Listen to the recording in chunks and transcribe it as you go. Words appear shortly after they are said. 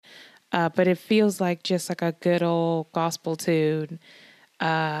but it feels like just like a good old gospel tune,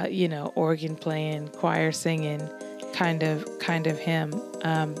 organ playing, choir singing, kind of hymn.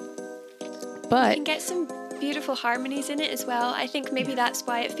 You But can get some beautiful harmonies in it as well. I think maybe that's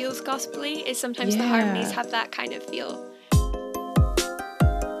why it feels gospel-y, is sometimes the harmonies yeah, have that kind of feel.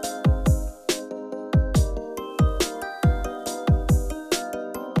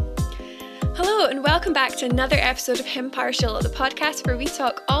 Hello and welcome back to another episode of Hymn Partial, the podcast where we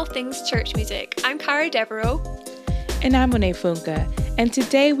talk all things church music. I'm Cara Devereaux. and I'm Monet Funka, and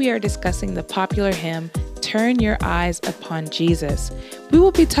today we are discussing the popular hymn, Turn Your Eyes Upon Jesus. We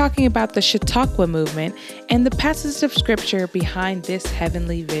will be talking about the Chautauqua movement and the passages of scripture behind this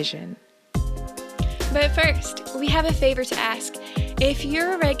heavenly vision. But first, we have a favour to ask. If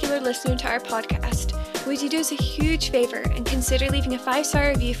you're a regular listener to our podcast, would you do us a huge favour and consider leaving a 5-star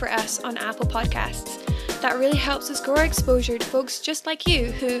review for us on Apple Podcasts? That really helps us grow our exposure to folks just like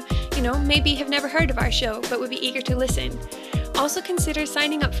you who, maybe have never heard of our show but would be eager to listen. Also consider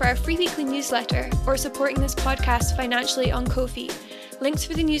signing up for our free weekly newsletter or supporting this podcast financially on Ko-fi. Links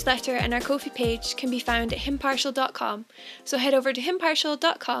for the newsletter and our Ko-fi page can be found at hymnpartial.com. So head over to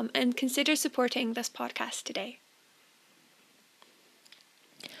hymnpartial.com and consider supporting this podcast today.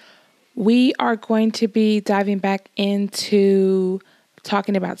 We are going to be diving back into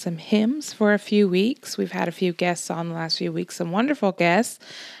talking about some hymns for a few weeks. We've had a few guests on the last few weeks, some wonderful guests,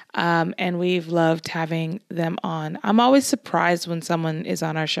 and we've loved having them on. I'm always surprised when someone is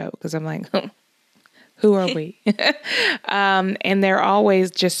on our show because I'm like, who are we? And they're always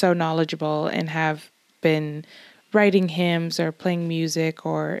just so knowledgeable and have been writing hymns or playing music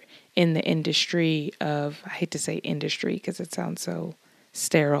or in the industry of, I hate to say industry because it sounds so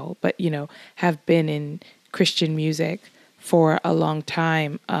sterile, but, have been in Christian music for a long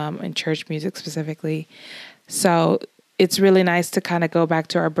time, in church music specifically. So it's really nice to kind of go back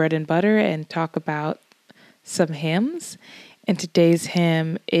to our bread and butter and talk about some hymns. And today's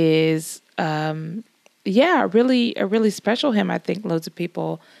hymn is, a really special hymn. I think loads of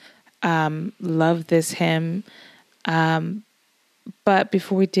people love this hymn. But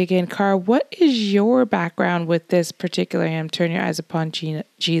before we dig in, Cara, what is your background with this particular hymn, Turn Your Eyes Upon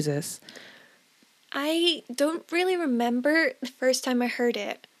Jesus? I don't really remember the first time I heard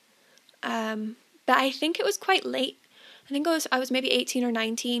it, but I think it was quite late. I think I was maybe 18 or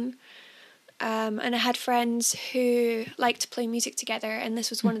 19, and I had friends who liked to play music together, and this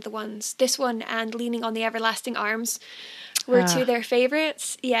was one of the ones. This one and Leaning on the Everlasting Arms were two of their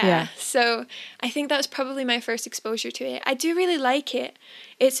favourites. Yeah, so I think that was probably my first exposure to it. I do really like it.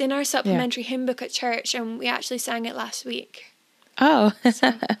 It's in our supplementary hymn book at church, and we actually sang it last week. Oh,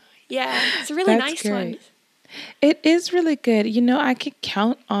 so, yeah, it's a really nice great. one. It is really good. I could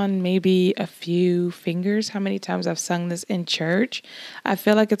count on maybe a few fingers how many times I've sung this in church. I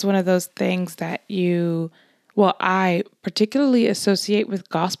feel like it's one of those things that I particularly associate with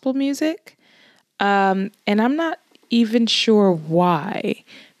gospel music. And I'm not even sure why.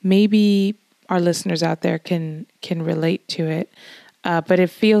 Maybe our listeners out there can relate to it. But it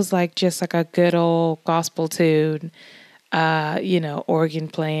feels like just like a good old gospel tune, organ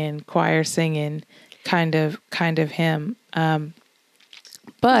playing, choir singing, kind of hymn. But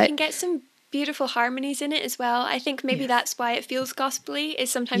you can get some beautiful harmonies in it as well. I think maybe that's why it feels gospel-y, is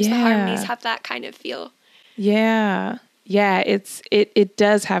sometimes the harmonies have that kind of feel. Yeah. Yeah, it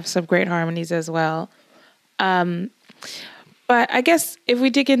does have some great harmonies as well. But I guess if we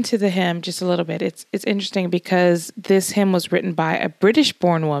dig into the hymn just a little bit, it's interesting because this hymn was written by a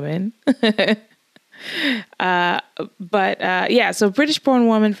British-born woman. So British-born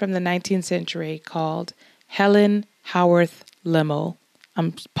woman from the 19th century called Helen Howarth Lemmel.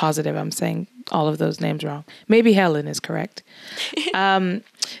 I'm positive I'm saying all of those names wrong. Maybe Helen is correct.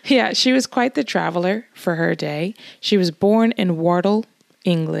 She was quite the traveler for her day. She was born in Wardle,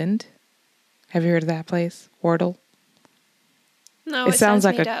 England. Have you heard of that place? Wardle? No, it sounds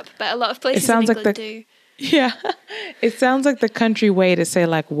made up, but a lot of places in England do. Yeah, it sounds like the country way to say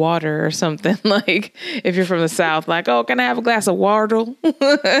like water or something. Like if you're from the South, like, oh, can I have a glass of Wardle?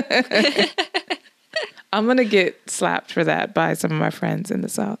 I'm going to get slapped for that by some of my friends in the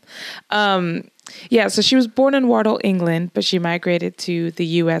South. So she was born in Wardle, England, but she migrated to the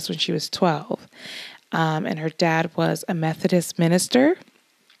U.S. when she was 12. And her dad was a Methodist minister.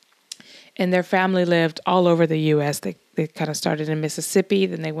 And their family lived all over the U.S. They kind of started in Mississippi,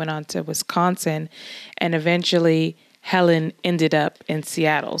 then they went on to Wisconsin, and eventually Helen ended up in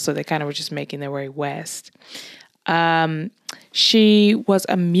Seattle. So they kind of were just making their way west. She was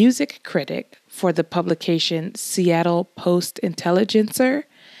a music critic for the publication Seattle Post-Intelligencer.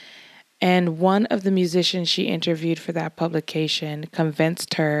 And one of the musicians she interviewed for that publication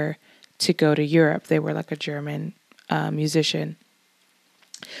convinced her to go to Europe. They were like a German musician.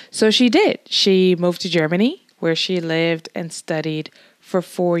 So she did. She moved to Germany, where she lived and studied for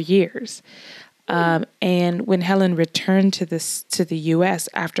 4 years. And when Helen returned to the U.S.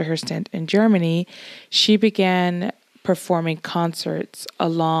 after her stint in Germany, she began performing concerts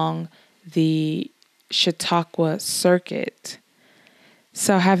along the Chautauqua circuit.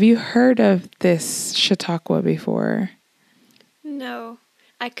 So have you heard of this Chautauqua before? No,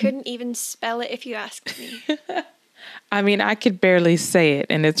 I couldn't even spell it if you asked me. I mean, I could barely say it,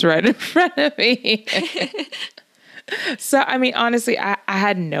 and it's right in front of me. So, I mean, honestly, I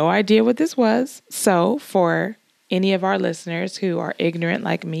had no idea what this was. So for any of our listeners who are ignorant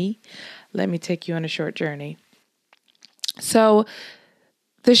like me, let me take you on a short journey. So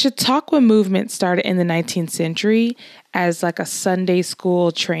the Chautauqua movement started in the 19th century as like a Sunday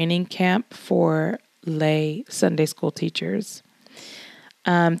school training camp for lay Sunday school teachers.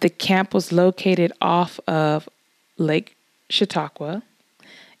 The camp was located off of Lake Chautauqua.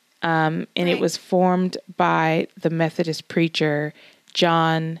 And it was formed by the Methodist preacher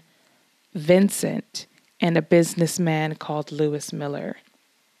John Vincent and a businessman called Lewis Miller.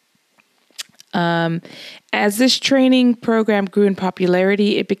 As this training program grew in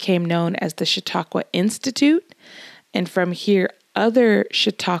popularity, it became known as the Chautauqua Institute. And from here, other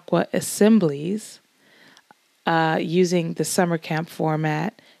Chautauqua assemblies using the summer camp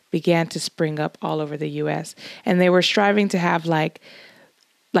format began to spring up all over the U.S. And they were striving to have like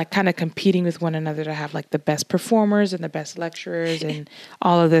kind of competing with one another to have like the best performers and the best lecturers and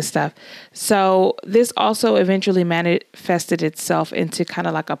all of this stuff. So this also eventually manifested itself into kind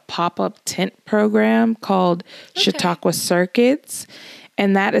of like a pop-up tent program called Chautauqua Circuits.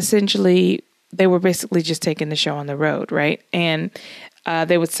 And that essentially, they were basically just taking the show on the road, right? And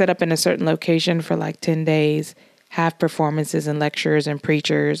they would set up in a certain location for like 10 days, have performances and lectures and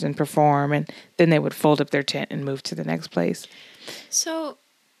preachers and perform. And then they would fold up their tent and move to the next place. So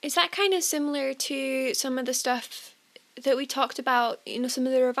is that kind of similar to some of the stuff that we talked about, some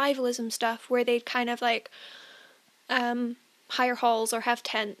of the revivalism stuff where they'd kind of like hire halls or have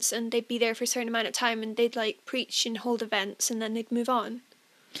tents and they'd be there for a certain amount of time and they'd like preach and hold events and then they'd move on?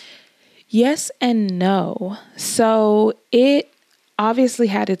 Yes and no. So it obviously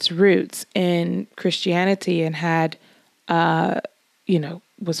had its roots in Christianity and had,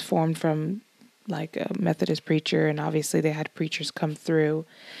 was formed from like a Methodist preacher, and obviously they had preachers come through.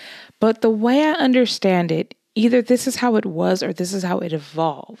 But the way I understand it, either this is how it was or this is how it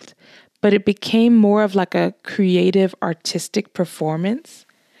evolved, but it became more of like a creative artistic performance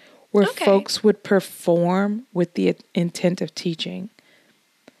where folks would perform with the intent of teaching.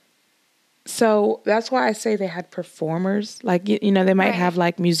 So that's why I say they had performers. Like, they might have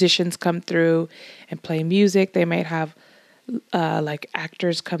like musicians come through and play music. They might have like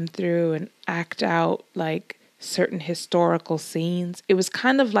actors come through and act out like certain historical scenes. It was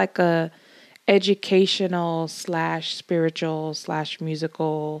kind of like a educational / spiritual /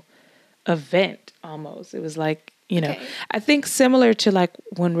 musical event almost. It was like, I think similar to like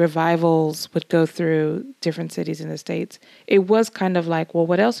when revivals would go through different cities in the States, it was kind of like, well,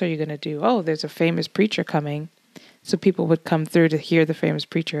 what else are you going to do? Oh, there's a famous preacher coming. So people would come through to hear the famous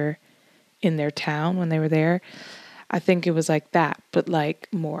preacher in their town when they were there. I think it was like that, but like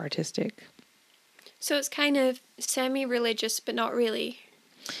more artistic. So it's kind of semi-religious, but not really.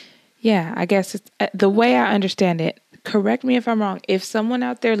 Yeah, I guess it's the way I understand it. Correct me if I'm wrong. If someone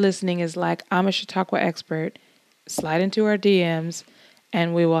out there listening is like, I'm a Chautauqua expert, slide into our DMs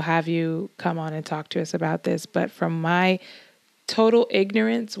and we will have you come on and talk to us about this. But from my total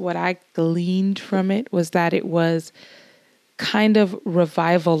ignorance, what I gleaned from it was that it was kind of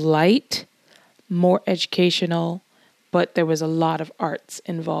revival light, more educational, but there was a lot of arts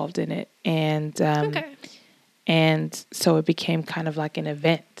involved in it. And so it became kind of like an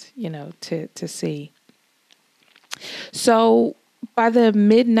event, to see. So by the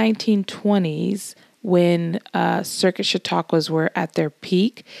mid-1920s, when Circuit Chautauquas were at their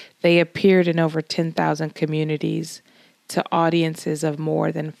peak, they appeared in over 10,000 communities to audiences of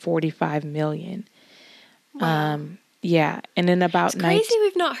more than 45 million. Wow. Yeah, and in about... It's crazy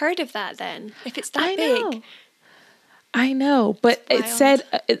we've not heard of that then, if it's that big. I know, but it said,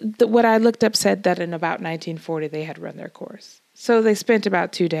 what I looked up said that in about 1940 they had run their course. So they spent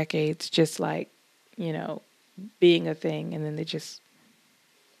about 2 decades just like, being a thing, and then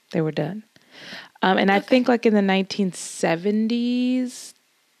they were done. And I think like in the 1970s,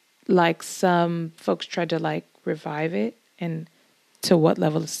 like some folks tried to like revive it, and to what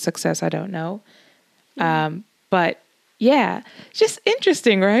level of success, I don't know. But yeah, just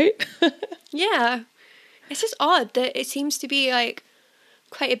interesting, right? Yeah. It's just odd that it seems to be like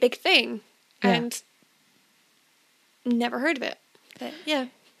quite a big thing. Yeah. And never heard of it. But yeah.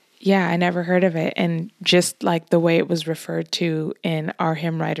 Yeah, I never heard of it. And just like the way it was referred to in our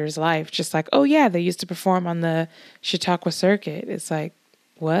hymn writer's life, just like, oh yeah, they used to perform on the Chautauqua circuit. It's like,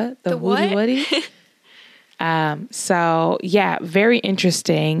 what? The Woody what? Woody? So yeah, very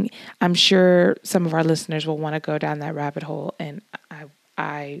interesting. I'm sure some of our listeners will want to go down that rabbit hole, and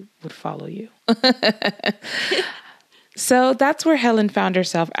I would follow you. So that's where Helen found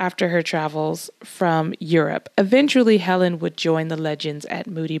herself after her travels from Europe. Eventually, Helen would join the Legends at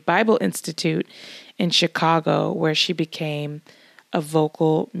Moody Bible Institute in Chicago, where she became a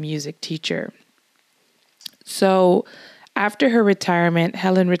vocal music teacher. So after her retirement,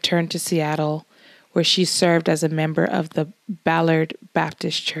 Helen returned to Seattle, where she served as a member of the Ballard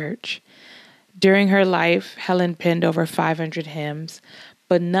Baptist Church. During her life, Helen penned over 500 hymns,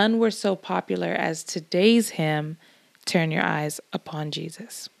 but none were so popular as today's hymn, Turn Your Eyes Upon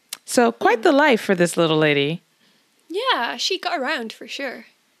Jesus. So quite the life for this little lady. Yeah, she got around for sure.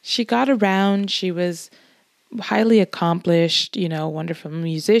 She got around. She was highly accomplished, wonderful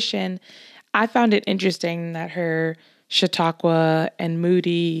musician. I found it interesting that her Chautauqua and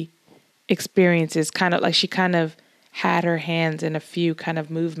Moody experiences kind of had her hands in a few kind of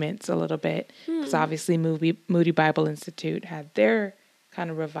movements a little bit. Because obviously Moody Bible Institute had their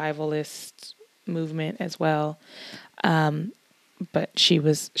kind of revivalist movement as well. But she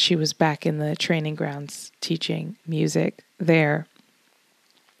was back in the training grounds teaching music there.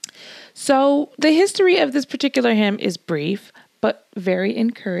 So the history of this particular hymn is brief, but very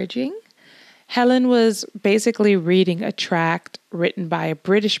encouraging. Helen was basically reading a tract written by a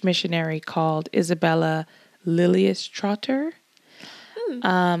British missionary called Isabella Lilias Trotter.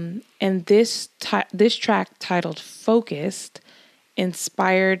 And this tract titled Focused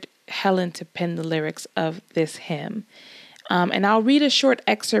inspired Helen to pen the lyrics of this hymn. And I'll read a short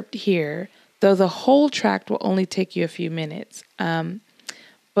excerpt here, though the whole tract will only take you a few minutes.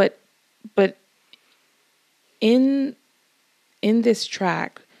 But in this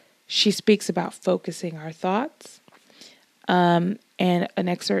tract, she speaks about focusing our thoughts. And an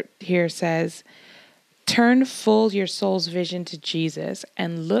excerpt here says, "Turn full your soul's vision to Jesus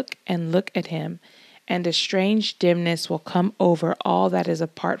and look at him, and a strange dimness will come over all that is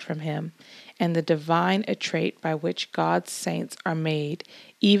apart from him, and the divine a trait by which God's saints are made,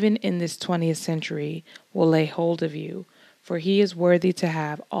 even in this 20th century, will lay hold of you, for he is worthy to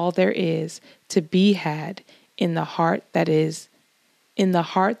have all there is to be had in the heart that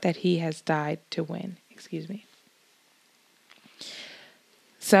he has died to win." Excuse me.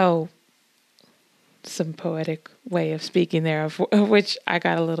 So, some poetic way of speaking there, of which I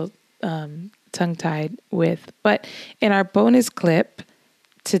got a little tongue-tied with. But in our bonus clip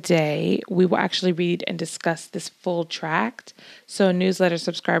today, we will actually read and discuss this full tract. So newsletter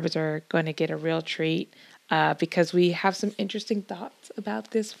subscribers are going to get a real treat because we have some interesting thoughts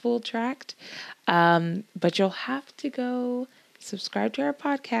about this full tract. But you'll have to go subscribe to our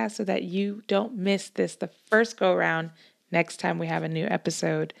podcast so that you don't miss this the first go around next time we have a new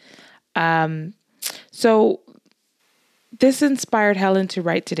episode. So this inspired Helen to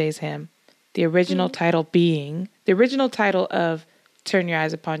write today's hymn. The original title of Turn Your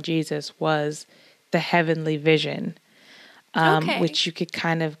Eyes Upon Jesus was The Heavenly Vision, which you could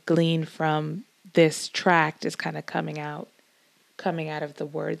kind of glean from this tract is kind of coming out of the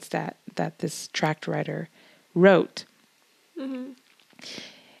words that this tract writer wrote.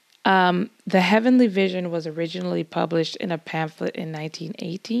 The Heavenly Vision was originally published in a pamphlet in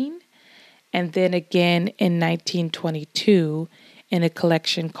 1918, and then again in 1922 in a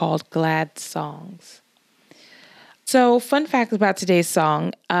collection called Glad Songs. So, fun fact about today's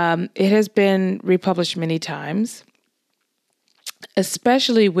song, it has been republished many times,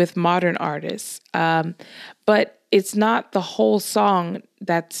 especially with modern artists. But it's not the whole song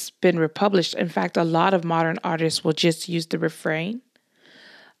that's been republished. In fact, a lot of modern artists will just use the refrain.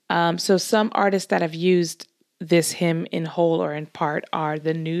 So some artists that have used this hymn in whole or in part are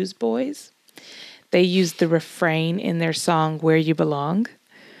the Newsboys. They use the refrain in their song, Where You Belong.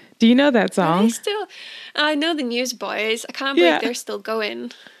 Do you know that song? I know the Newsboys. I can't believe they're still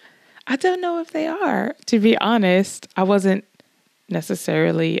going. I don't know if they are. To be honest, I wasn't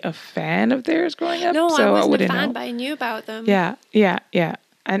necessarily a fan of theirs growing up. No, so I wasn't wouldn't a fan, know. but I knew about them. Yeah.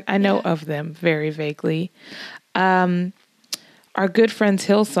 And I know of them very vaguely. Our good friends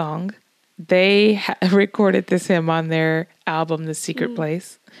Hillsong, they recorded this hymn on their album, The Secret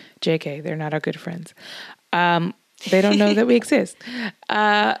Place. JK, they're not our good friends. They don't know that we exist.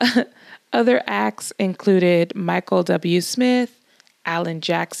 Other acts included Michael W. Smith, Alan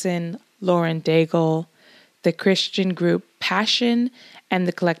Jackson, Lauren Daigle, the Christian group passion, and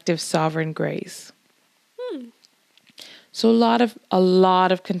the collective sovereign grace. So a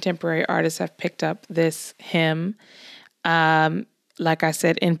lot of contemporary artists have picked up this hymn, like I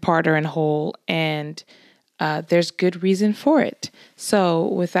said, in part or in whole, and there's good reason for it. So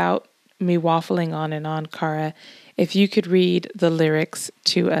without me waffling on and on, Cara, if you could read the lyrics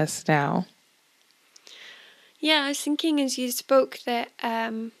to us now. Yeah, I was thinking as you spoke that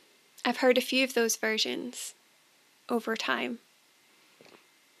I've heard a few of those versions over time.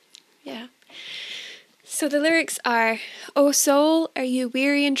 Yeah. So the lyrics are, "O soul, are you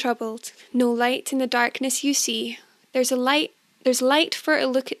weary and troubled? No light in the darkness you see. There's light for a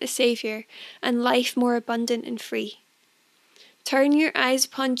look at the Saviour, and life more abundant and free. Turn your eyes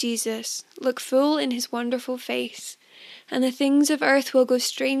upon Jesus, look full in his wonderful face, and the things of earth will go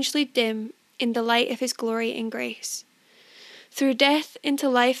strangely dim in the light of his glory and grace. Through death into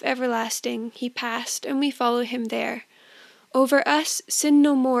life everlasting he passed, and we follow him there. Over us sin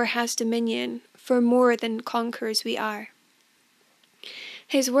no more has dominion, for more than conquerors we are.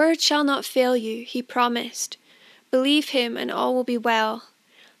 His word shall not fail you, he promised. Believe him and all will be well.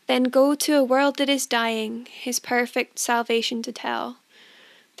 Then go to a world that is dying, his perfect salvation to tell.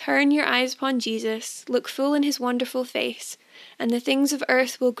 Turn your eyes upon Jesus, look full in his wonderful face, and the things of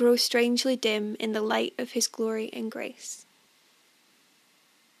earth will grow strangely dim in the light of his glory and grace."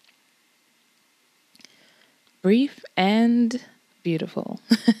 Brief and beautiful.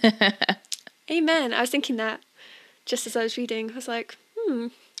 Amen. I was thinking that just as I was reading. I was like,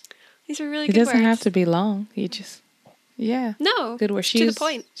 these are really It good words. doesn't have to be long. You just, No, good word. to the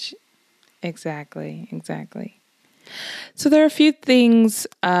point. Exactly. So there are a few themes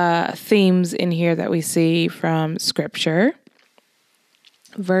in here that we see from Scripture.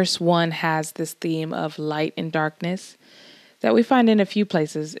 Verse 1 has this theme of light and darkness that we find in a few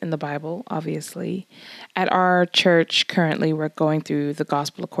places in the Bible, obviously. At our church, currently, we're going through the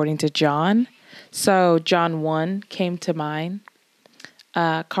Gospel according to John. So John 1 came to mind.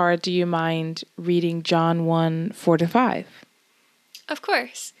 Cara, do you mind reading John 1, 4-5? Of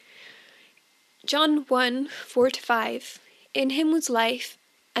course. John 1, 4-5. In him was life,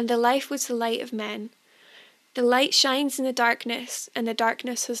 and the life was the light of men. The light shines in the darkness, and the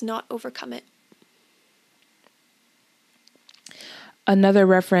darkness has not overcome it. Another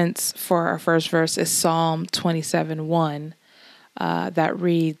reference for our first verse is Psalm 27:1, that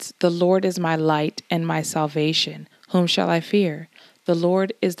reads, "The Lord is my light and my salvation. Whom shall I fear? The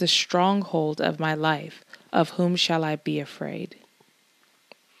Lord is the stronghold of my life. Of whom shall I be afraid?"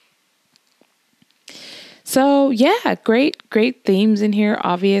 So, great themes in here.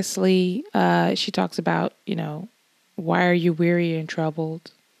 Obviously, she talks about, why are you weary and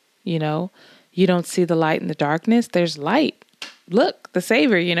troubled? You don't see the light in the darkness. There's light. Look, the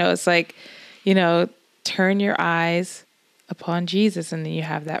Savior, it's like, turn your eyes upon Jesus. And then you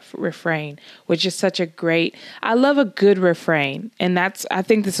have that refrain, which is such a great, I love a good refrain. And I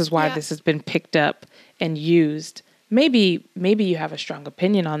think this is why this has been picked up and used. Maybe you have a strong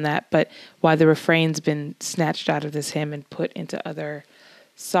opinion on that, but why the refrain's been snatched out of this hymn and put into other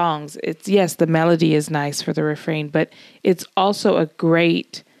songs. It's, yes, the melody is nice for the refrain, but it's also a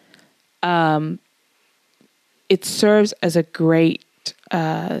great, it serves as a great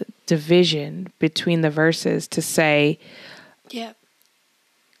division between the verses to say,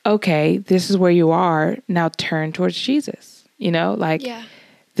 okay, this is where you are. Now turn towards Jesus.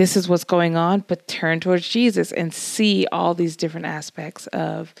 This is what's going on, but turn towards Jesus and see all these different aspects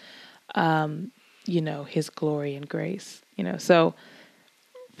of, his glory and grace. So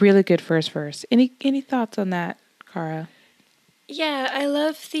really good first verse. Any thoughts on that, Cara? Yeah, I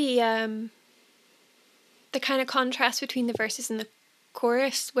love the kind of contrast between the verses and the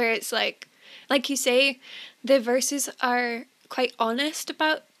chorus, where it's like you say, the verses are quite honest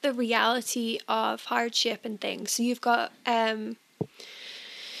about the reality of hardship and things. So you've got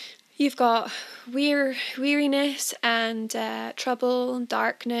weariness and trouble and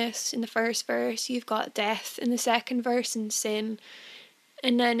darkness in the first verse. You've got death in the second verse and sin.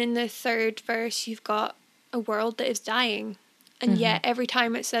 And then in the third verse, you've got a world that is dying. And yet every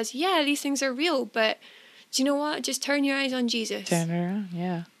time it says, these things are real, but do you know what? Just turn your eyes on Jesus. Turn around,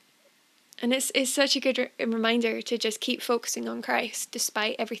 yeah. And it's such a good reminder to just keep focusing on Christ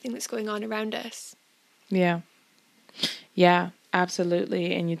despite everything that's going on around us. Yeah. Yeah,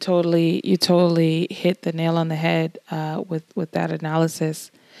 absolutely. And you totally hit the nail on the head with that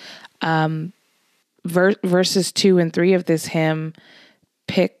analysis. Verses 2 and 3 of this hymn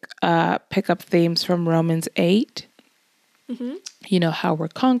pick up themes from Romans 8. How we're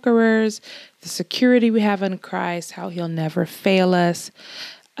conquerors, the security we have in Christ, how he'll never fail us.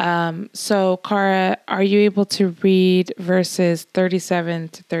 So, Cara, are you able to read verses 37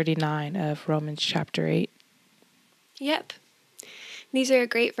 to 39 of Romans chapter 8? Yep. These are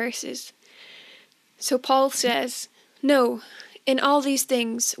great verses. So Paul says, "No, in all these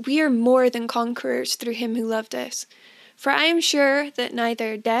things we are more than conquerors through him who loved us. For I am sure that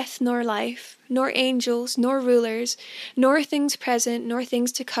neither death nor life, nor angels, nor rulers, nor things present, nor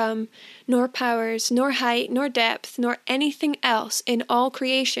things to come, nor powers, nor height, nor depth, nor anything else in all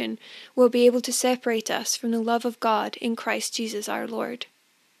creation will be able to separate us from the love of God in Christ Jesus our Lord."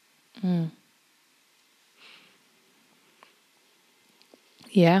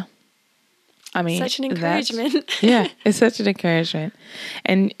 Yeah. I mean, Such an encouragement. Yeah, it's such an encouragement.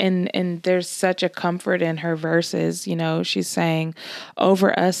 And there's such a comfort in her verses. You know, she's saying,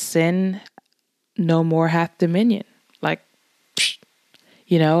 over us sin no more hath dominion. Like, psh,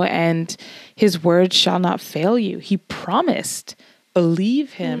 you know, and his word shall not fail you. He promised,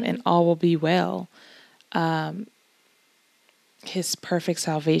 believe him and all will be well. His perfect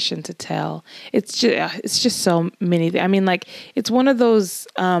salvation to tell. It's just so many. I mean, like, it's one of those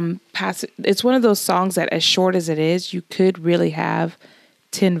it's one of those songs that, as short as it is, you could really have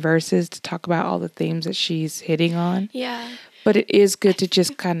 10 verses to talk about all the themes that she's hitting on. Yeah. But it is good to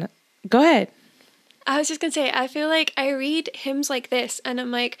just kind of go ahead. I was just going to say, I feel like I read hymns like this and I'm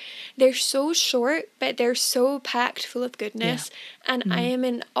like, they're so short, but they're so packed full of goodness. Yeah. And I am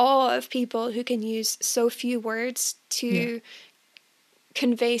in awe of people who can use so few words to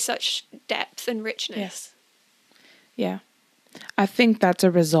convey such depth and richness. Yeah. I think that's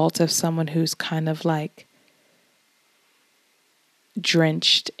a result of someone who's kind of like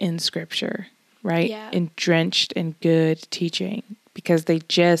drenched in scripture, right? Yeah. And drenched in good teaching, because they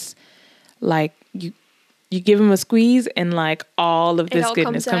just like you give them a squeeze and like all of this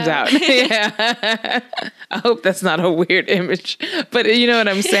goodness comes out. Yeah. I hope that's not a weird image, but you know what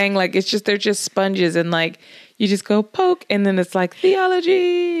I'm saying? Like, it's just, they're just sponges, and like, you just go poke and then it's like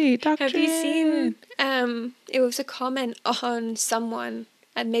theology, doctrine. Have you seen, it was a comment on someone,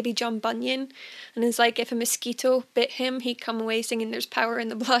 maybe John Bunyan, and it's like, if a mosquito bit him, he'd come away singing there's power in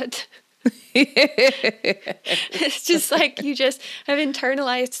the blood. It's just like, you just have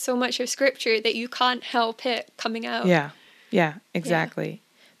internalized so much of scripture that you can't help it coming out. Yeah, exactly. Yeah.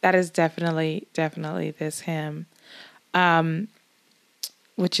 That is definitely this hymn,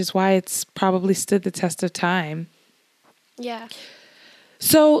 which is why it's probably stood the test of time. Yeah.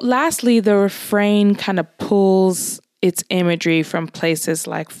 So lastly, the refrain kind of pulls its imagery from places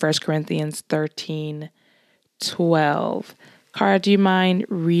like 1 Corinthians 13:12. Cara, do you mind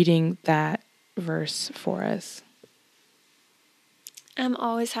reading that verse for us? I'm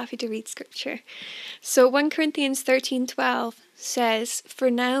always happy to read scripture. So 1 Corinthians 13:12 says, "For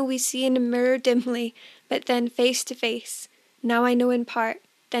now we see in a mirror dimly, but then face to face. Now I know in part,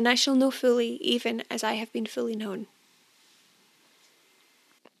 then I shall know fully, even as I have been fully known."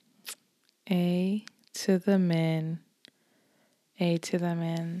 A to the men. A to the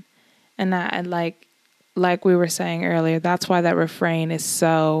men. And I like we were saying earlier, that's why that refrain is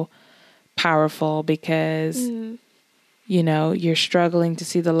so powerful, because, you know, you're struggling to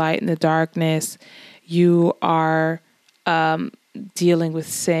see the light in the darkness. You are dealing with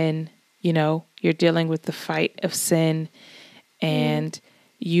sin, you know, you're dealing with the fight of sin, and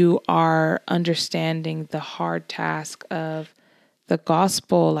you are understanding the hard task of the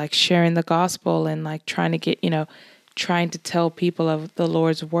gospel, like sharing the gospel and like trying to get, you know, trying to tell people of the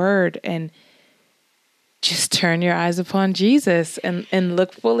Lord's word. And just turn your eyes upon Jesus and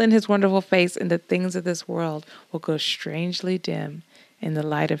look full in his wonderful face, and the things of this world will go strangely dim in the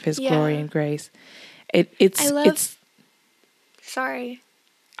light of his glory and grace. Sorry.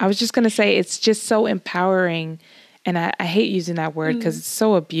 I was just going to say, it's just so empowering. And I hate using that word because it's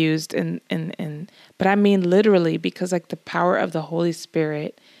so abused. But I mean literally, because like the power of the Holy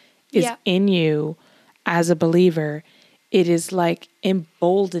Spirit is in you as a believer. It is like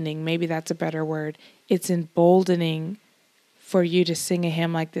emboldening. Maybe that's a better word. It's emboldening for you to sing a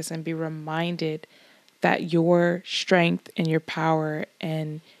hymn like this and be reminded that your strength and your power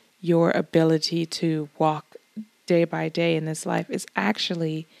and your ability to walk day by day in this life is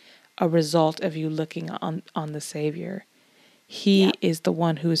actually a result of you looking on the Savior. He is the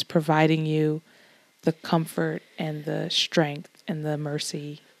one who is providing you the comfort and the strength and the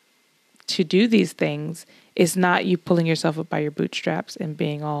mercy to do these things. It's not you pulling yourself up by your bootstraps and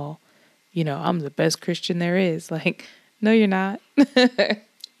being all, you know, I'm the best Christian there is. Like, no, you're not.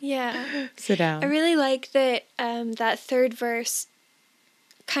 Yeah. Sit down. I really like that that third verse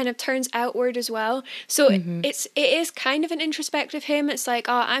kind of turns outward as well. So it is kind of an introspective hymn. It's like,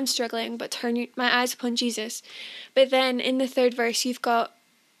 oh, I'm struggling, but turn my eyes upon Jesus. But then in the third verse, you've got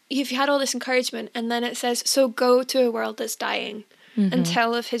you've had all this encouragement, and then it says, so go to a world that's dying and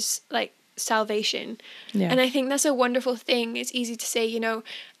tell of his like salvation. And I think that's a wonderful thing. It's easy to say, you know,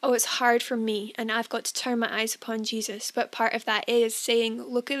 oh, it's hard for me and I've got to turn my eyes upon Jesus, but part of that is saying,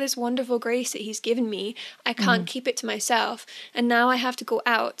 look at this wonderful grace that he's given me. I can't keep it to myself, and now I have to go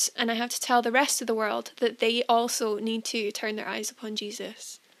out and I have to tell the rest of the world that they also need to turn their eyes upon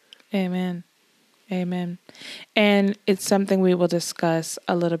Jesus. Amen. Amen. And it's something we will discuss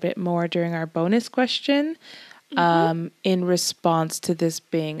a little bit more during our bonus question, in response to this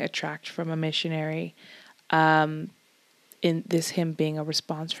being a tract from a missionary, in this hymn being a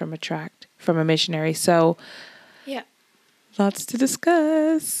response from a tract from a missionary. So yeah, lots to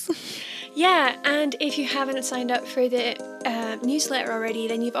discuss. Yeah, and if you haven't signed up for the newsletter already,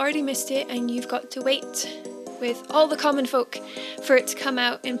 then you've already missed it, and you've got to wait with all the common folk for it to come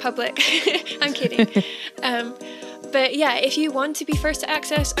out in public. I'm kidding. But yeah, if you want to be first to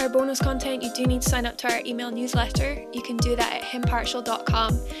access our bonus content, you do need to sign up to our email newsletter. You can do that at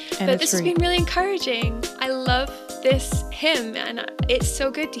hymnpartial.com. But this has been really encouraging. I love this hymn, and it's so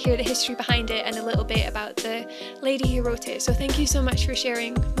good to hear the history behind it and a little bit about the lady who wrote it. So thank you so much for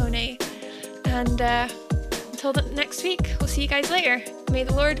sharing, Monet. And until next week, we'll see you guys later. May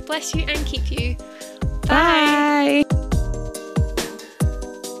the Lord bless you and keep you. Bye.